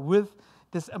Opera with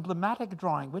this emblematic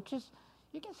drawing, which is,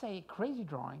 you can say, a crazy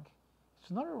drawing.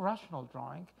 It's not a rational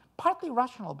drawing, partly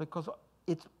rational because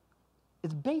it's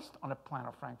based on a plan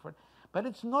of Frankfurt, but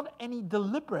it's not any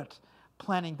deliberate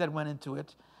planning that went into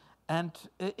it. And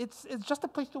it's just a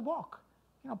place to walk,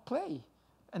 play,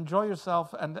 enjoy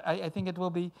yourself. And I think it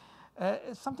will be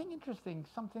something interesting,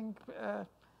 something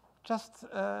just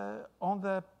on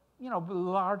the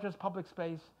largest public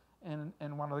space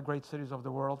in one of the great cities of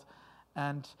the world.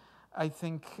 And I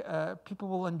think people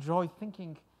will enjoy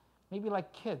thinking, maybe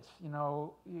like kids,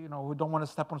 who don't want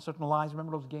to step on certain lines.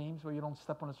 Remember those games where you don't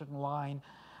step on a certain line,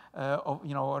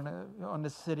 on the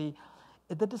city?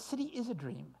 That the city is a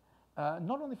dream,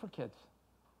 not only for kids,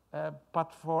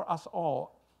 but for us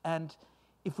all. And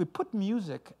if we put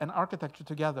music and architecture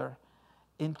together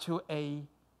into a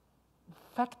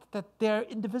fact that they're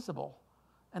indivisible.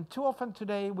 And too often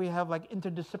today we have like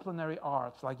interdisciplinary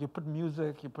arts, like you put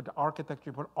music, you put architecture,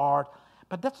 you put art,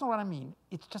 but that's not what I mean.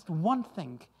 It's just one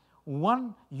thing,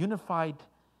 one unified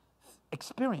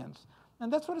experience.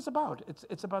 And that's what it's about.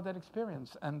 It's about that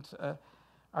experience. And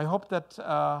I hope that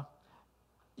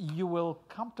you will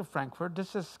come to Frankfurt.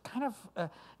 This is kind of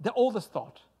the oldest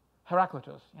thought,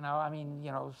 Heraclitus,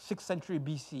 6th century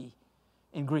BC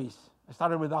in Greece. I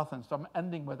started with Athens, so I'm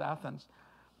ending with Athens.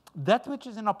 That which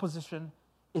is in opposition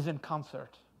is in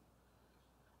concert.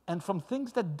 And from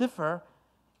things that differ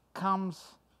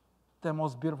comes the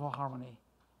most beautiful harmony.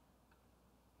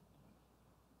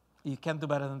 You can't do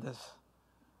better than this.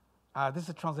 This is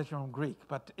a translation from Greek,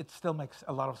 but it still makes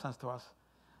a lot of sense to us.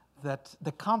 That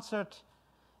the concert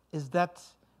is that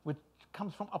which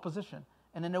comes from opposition.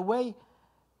 And in a way,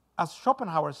 as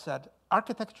Schopenhauer said,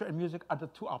 architecture and music are the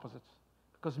two opposites.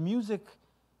 Because music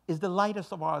is the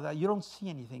lightest of all that. You don't see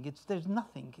anything. There's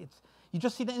nothing. You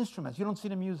just see the instruments. You don't see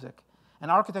the music. And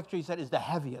architecture, he said, is the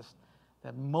heaviest,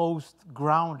 the most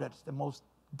grounded, the most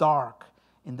dark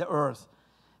in the earth.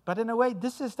 But in a way,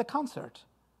 this is the concert.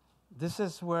 This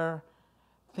is where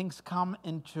things come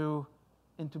into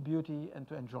beauty and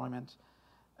to enjoyment.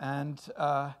 And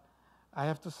I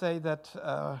have to say that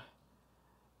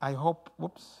I hope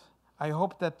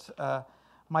that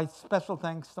my special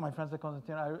thanks to my friends at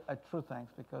Cosentino are true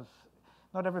thanks, because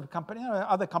not every company,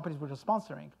 other companies which are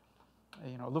sponsoring,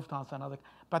 Lufthansa and other,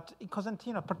 but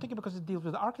Cosentino, particularly because it deals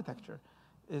with architecture,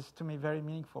 is to me very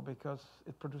meaningful because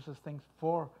it produces things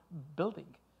for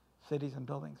building cities and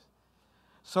buildings.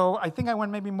 So I think I went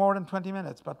maybe more than 20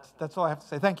 minutes, but that's all I have to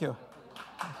say. Thank you.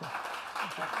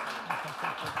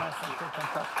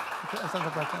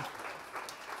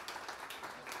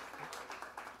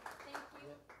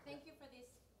 Thank you for this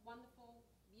wonderful,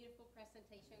 beautiful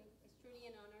presentation. It's truly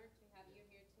an honor to have you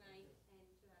here tonight and to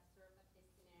have served at this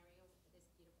scenario for this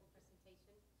beautiful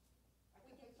presentation. I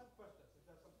can take some questions. If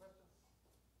there's some questions,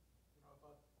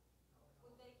 about.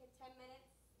 We'll dedicate 10 minutes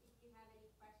if you have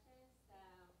any questions. So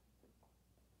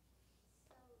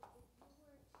if you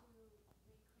were to recreate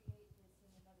this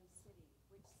in another city,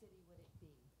 which city would it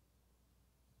be?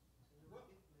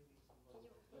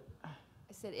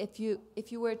 I said, if you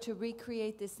were to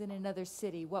recreate this in another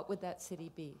city, what would that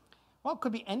city be? Well, it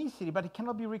could be any city, but it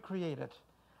cannot be recreated.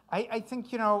 I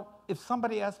think, if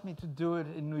somebody asked me to do it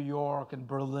in New York and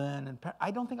Berlin and Paris,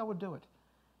 I don't think I would do it.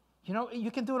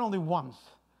 You can do it only once.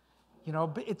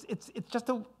 But it's just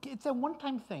a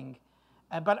one-time thing.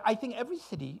 But I think every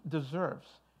city deserves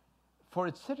for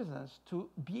its citizens to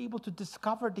be able to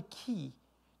discover the key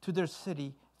to their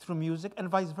city through music and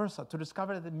vice versa, to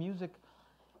discover that the music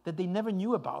that they never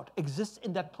knew about exists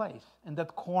in that place, in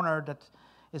that corner that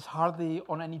is hardly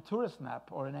on any tourist map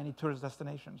or in any tourist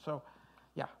destination. So,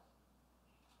 yeah.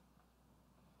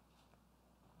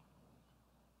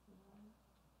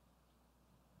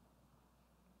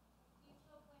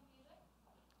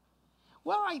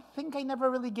 Well, I think I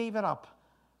never really gave it up.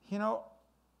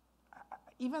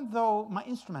 Even though my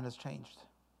instrument has changed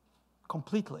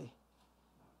completely,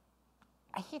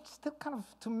 it's still kind of,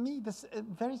 to me, this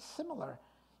very similar.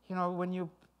 When you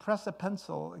press a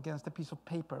pencil against a piece of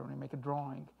paper when you make a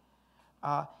drawing,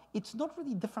 it's not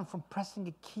really different from pressing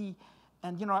a key.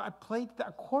 And, I played the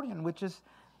accordion, which is,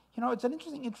 it's an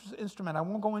interesting instrument. I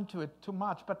won't go into it too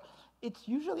much, but it's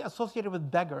usually associated with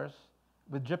beggars,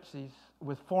 with gypsies,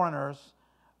 with foreigners,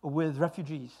 with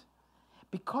refugees,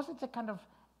 because it's a kind of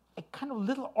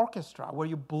little orchestra where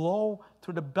you blow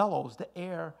through the bellows, the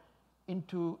air,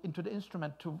 into the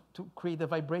instrument to create the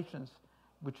vibrations,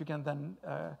 which you can then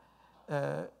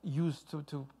use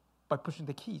by pushing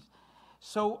the keys.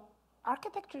 So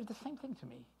architecture is the same thing to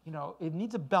me. You know, it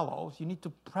needs a bellows. You need to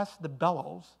press the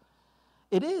bellows.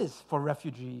 It is for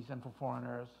refugees and for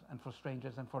foreigners and for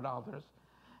strangers and for the others.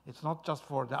 It's not just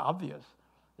for the obvious.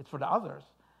 It's for the others.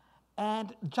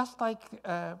 And just like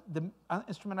the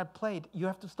instrument I played, you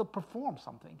have to still perform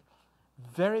something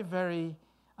very, very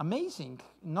amazing,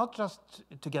 not just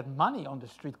to get money on the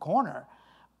street corner,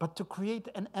 but to create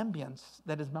an ambience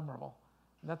that is memorable.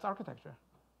 That's architecture.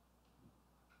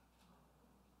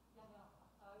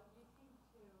 You seem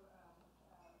to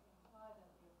imply that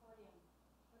the accordion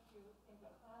took you into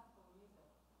classical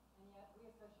music, and yet we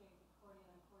associate the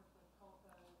accordion, of course, with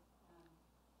polkas and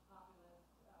populist,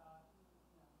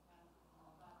 and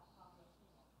all that populist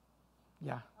music.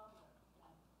 Yeah. Could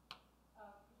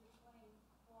you explain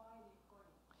why the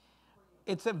accordion?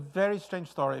 It's a very strange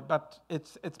story, but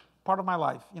it's part of my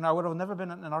life. You know, I would have never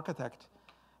been an architect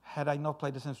had I not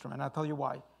played this instrument. I'll tell you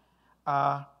why.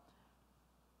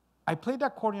 I played the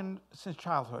accordion since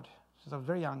childhood, since I was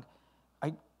very young.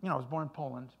 I was born in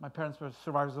Poland. My parents were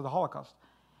survivors of the Holocaust.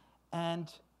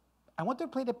 And I wanted to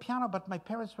play the piano, but my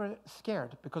parents were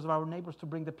scared because of our neighbors to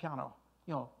bring the piano.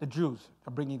 You know, the Jews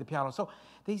are bringing the piano. So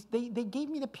they gave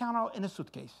me the piano in a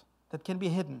suitcase that can be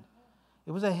hidden.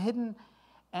 It was a hidden,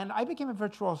 and I became a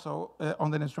virtuoso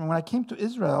on that instrument. When I came to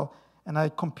Israel and I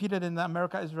competed in the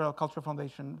America-Israel Cultural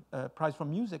Foundation Prize for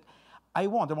Music, I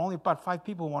won. There were only about 5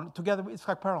 people who won, together with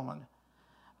Itzhak Perelman.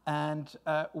 And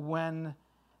when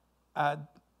I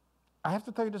have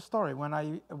to tell you the story. When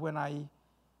I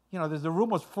the room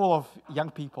was full of young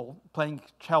people playing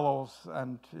cellos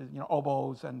and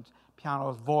oboes and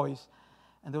pianos, voice,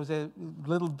 and there was a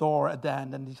little door at the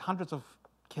end, and these hundreds of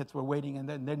kids were waiting,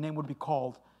 and their name would be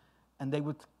called, and they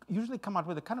would usually come out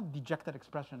with a kind of dejected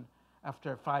expression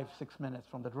after 5-6 minutes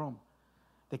from that room.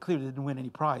 They clearly didn't win any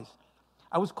prize.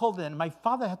 I was called in. My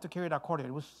father had to carry the accordion.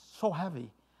 It was so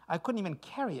heavy. I couldn't even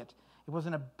carry it. It was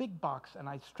in a big box, and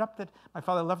I strapped it. My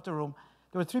father left the room.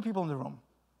 There were 3 people in the room.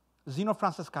 Zino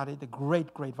Francescari, the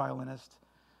great, great violinist.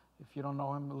 If you don't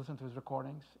know him, listen to his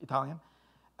recordings, Italian.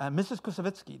 Mrs.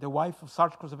 Kusevitsky, the wife of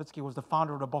Sarge Kusevitsky, was the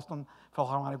founder of the Boston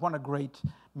Philharmonic, one of the great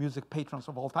music patrons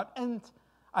of all time, and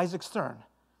Isaac Stern,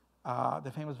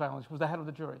 the famous violinist, who was the head of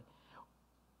the jury.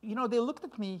 You know, they looked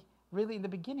at me really in the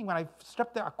beginning when I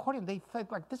strapped the accordion. They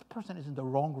felt like this person is in the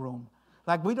wrong room.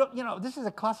 Like we don't, this is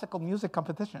a classical music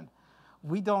competition.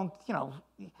 We don't,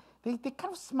 they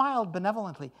kind of smiled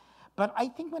benevolently. But I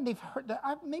think when they've heard,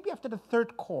 maybe after the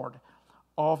 3rd chord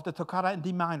of the toccata in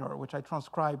D minor, which I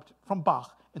transcribed from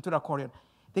Bach into the accordion,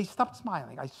 they stopped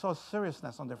smiling. I saw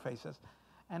seriousness on their faces.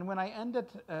 And when I ended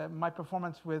my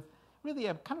performance with really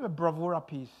a kind of a bravura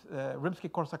piece,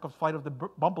 Rimsky-Korsakov's Flight of the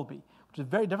Bumblebee, which is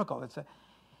very difficult.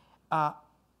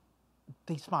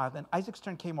 They smiled, and Isaac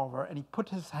Stern came over, and he put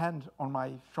his hand on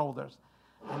my shoulders,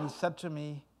 and he said to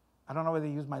me, I don't know whether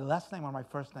he used my last name or my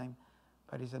first name,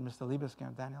 but he said, Mr.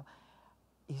 Libeskind, Daniel,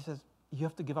 he says, you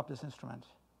have to give up this instrument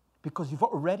because you've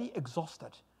already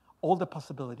exhausted all the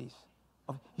possibilities.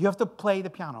 You have to play the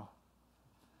piano.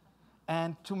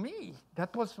 And to me,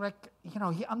 that was like,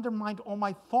 he undermined all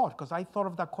my thought because I thought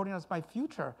of the accordion as my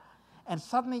future. And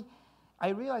suddenly, I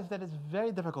realized that it's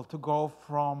very difficult to go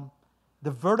from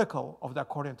the vertical of the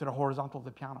accordion to the horizontal of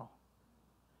the piano.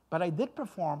 But I did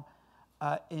perform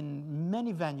in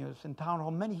many venues, in town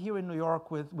hall, many here in New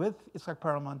York with Itzhak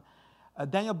Perelman.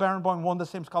 Daniel Barenboim won the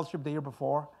same scholarship the year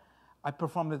before. I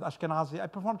performed with Ashkenazi. I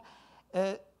performed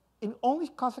in only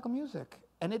classical music.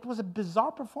 And it was a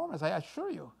bizarre performance, I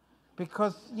assure you.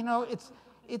 Because,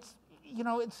 it's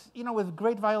with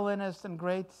great violinists and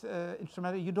great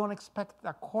instrumental, you don't expect the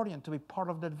accordion to be part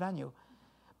of that venue.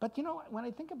 But, when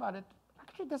I think about it,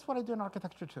 actually that's what I do in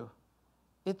architecture too.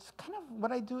 It's kind of,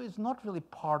 what I do is not really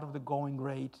part of the going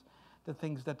rate, the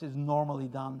things that is normally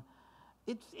done.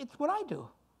 It's what I do.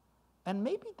 And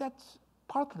maybe that's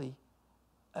partly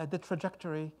the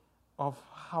trajectory of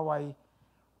how I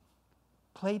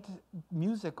played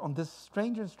music on this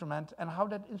strange instrument and how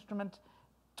that instrument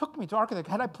took me to architecture.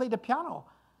 Had I played the piano,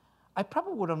 I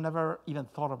probably would have never even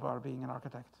thought about being an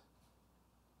architect.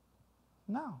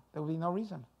 No, there would be no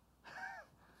reason.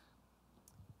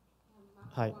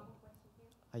 Hi.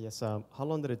 Yes, how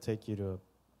long did it take you to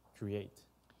create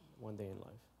one day in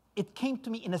life? It came to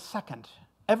me in a second.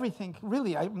 Everything,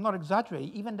 really, I'm not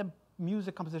exaggerating, even the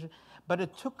music composition, but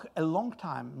it took a long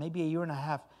time, maybe 1.5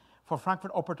 years, for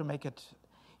Frankfurt Opera to make it.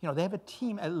 They have a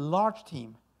team, a large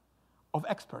team of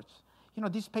experts.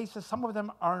 These spaces, some of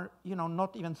them are,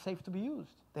 not even safe to be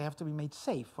used. They have to be made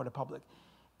safe for the public.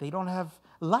 They don't have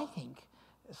lighting.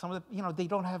 Some of the, they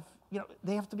don't have,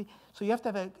 they have to be, so you have to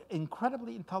have an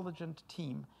incredibly intelligent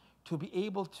team to be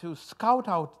able to scout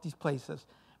out these places,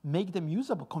 make them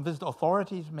usable, convince the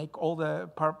authorities, make all the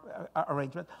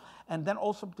arrangement, and then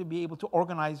also to be able to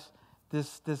organize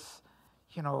this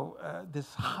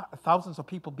thousands of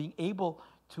people being able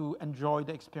to enjoy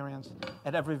the experience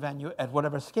at every venue at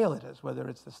whatever scale it is, whether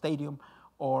it's the stadium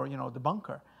or the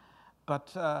bunker.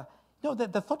 But no,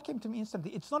 the thought came to me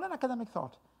instantly. It's not an academic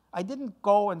thought. I didn't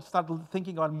go and start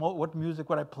thinking about what music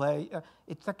would I play.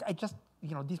 It's like I just,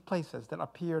 these places that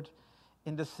appeared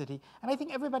in the city. And I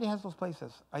think everybody has those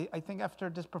places. I think after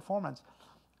this performance,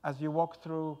 as you walk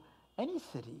through any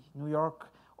city, New York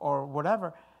or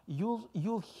whatever,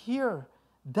 you'll hear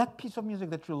that piece of music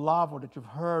that you love or that you've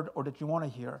heard or that you want to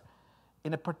hear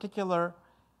in a particular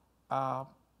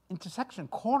intersection,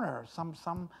 corner, some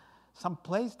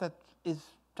place that is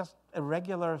just a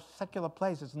regular secular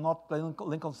place. It's not the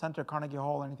Lincoln Center, Carnegie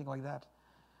Hall, or anything like that.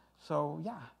 So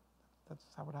yeah, that's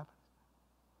how it happens.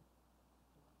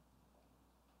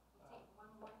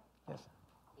 Yes.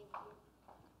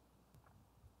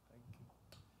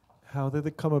 How did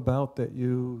it come about that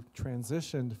you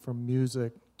transitioned from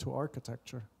music to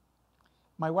architecture?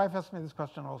 My wife asked me this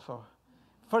question also,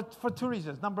 for two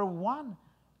reasons. Number one,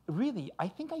 really, I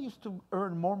think I used to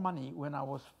earn more money when I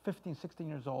was 15, 16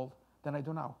 years old than I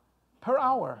do now, per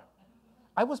hour.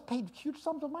 I was paid huge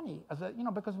sums of money,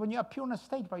 because when you appear on a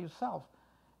stage by yourself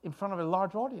in front of a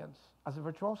large audience as a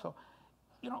virtuoso,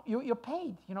 you're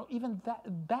paid, even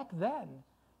back then,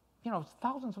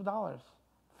 thousands of dollars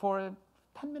for a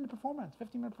 10-minute performance,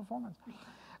 15-minute performance.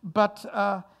 But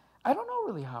I don't know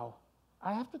really how.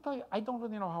 I have to tell you, I don't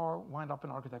really know how I wind up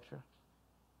in architecture.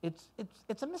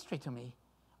 It's a mystery to me.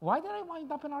 Why did I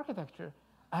wind up in architecture?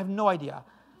 I have no idea.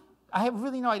 I have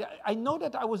really no idea. I know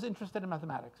that I was interested in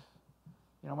mathematics.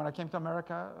 When I came to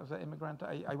America as an immigrant,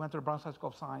 I went to the Brown High School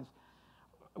of Science,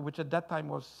 which at that time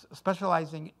was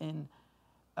specializing in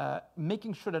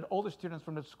making sure that all the students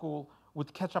from the school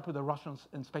would catch up with the Russians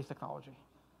in space technology.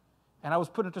 And I was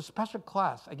put into a special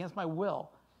class against my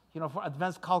will, for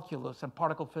advanced calculus and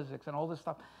particle physics and all this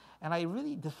stuff. And I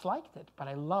really disliked it, but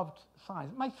I loved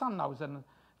science. My son now is a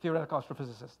theoretical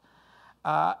astrophysicist.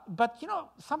 But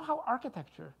somehow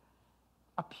architecture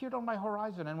appeared on my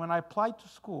horizon. And when I applied to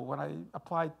school, in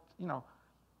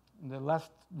the last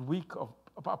week of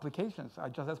applications, I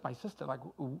just asked my sister,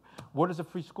 what is a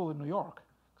free school in New York?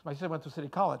 Because my sister went to City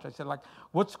College. I said,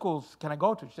 what schools can I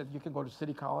go to? She said, you can go to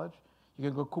City College, you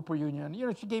can go to Cooper Union.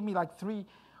 She gave me 3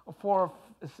 or 4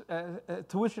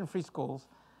 tuition-free schools.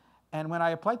 And when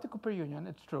I applied to Cooper Union,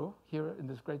 it's true, here in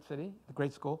this great city, the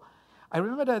great school, I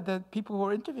remember that the people who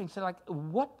were interviewing said,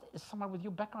 what is someone with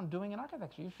your background doing in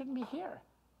architecture? You shouldn't be here.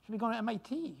 You should be going to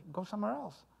MIT, go somewhere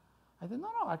else. I said, no,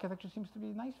 architecture seems to be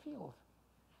a nice field.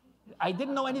 I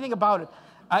didn't know anything about it.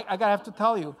 I have to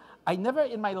tell you, I never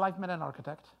in my life met an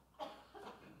architect.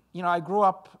 I grew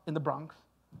up in the Bronx,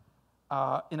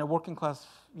 in a working class,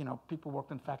 people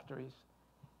worked in factories.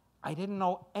 I didn't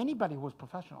know anybody who was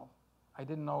professional. I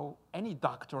didn't know any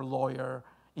doctor, lawyer,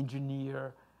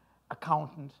 engineer,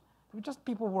 accountant. It was just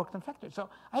people who worked in factories. So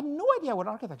I had no idea what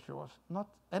architecture was,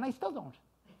 and I still don't.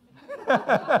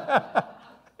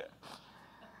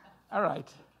 All right.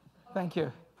 Thank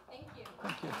you. Thank you.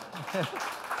 Thank you.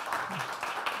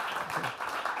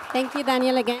 Thank you,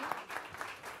 Daniel, again.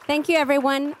 Thank you,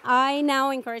 everyone. I now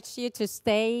encourage you to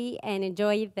stay and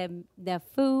enjoy the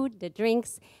food, the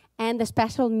drinks, and the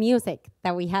special music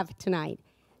that we have tonight.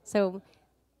 So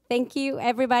thank you,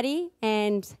 everybody,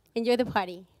 and enjoy the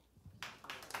party.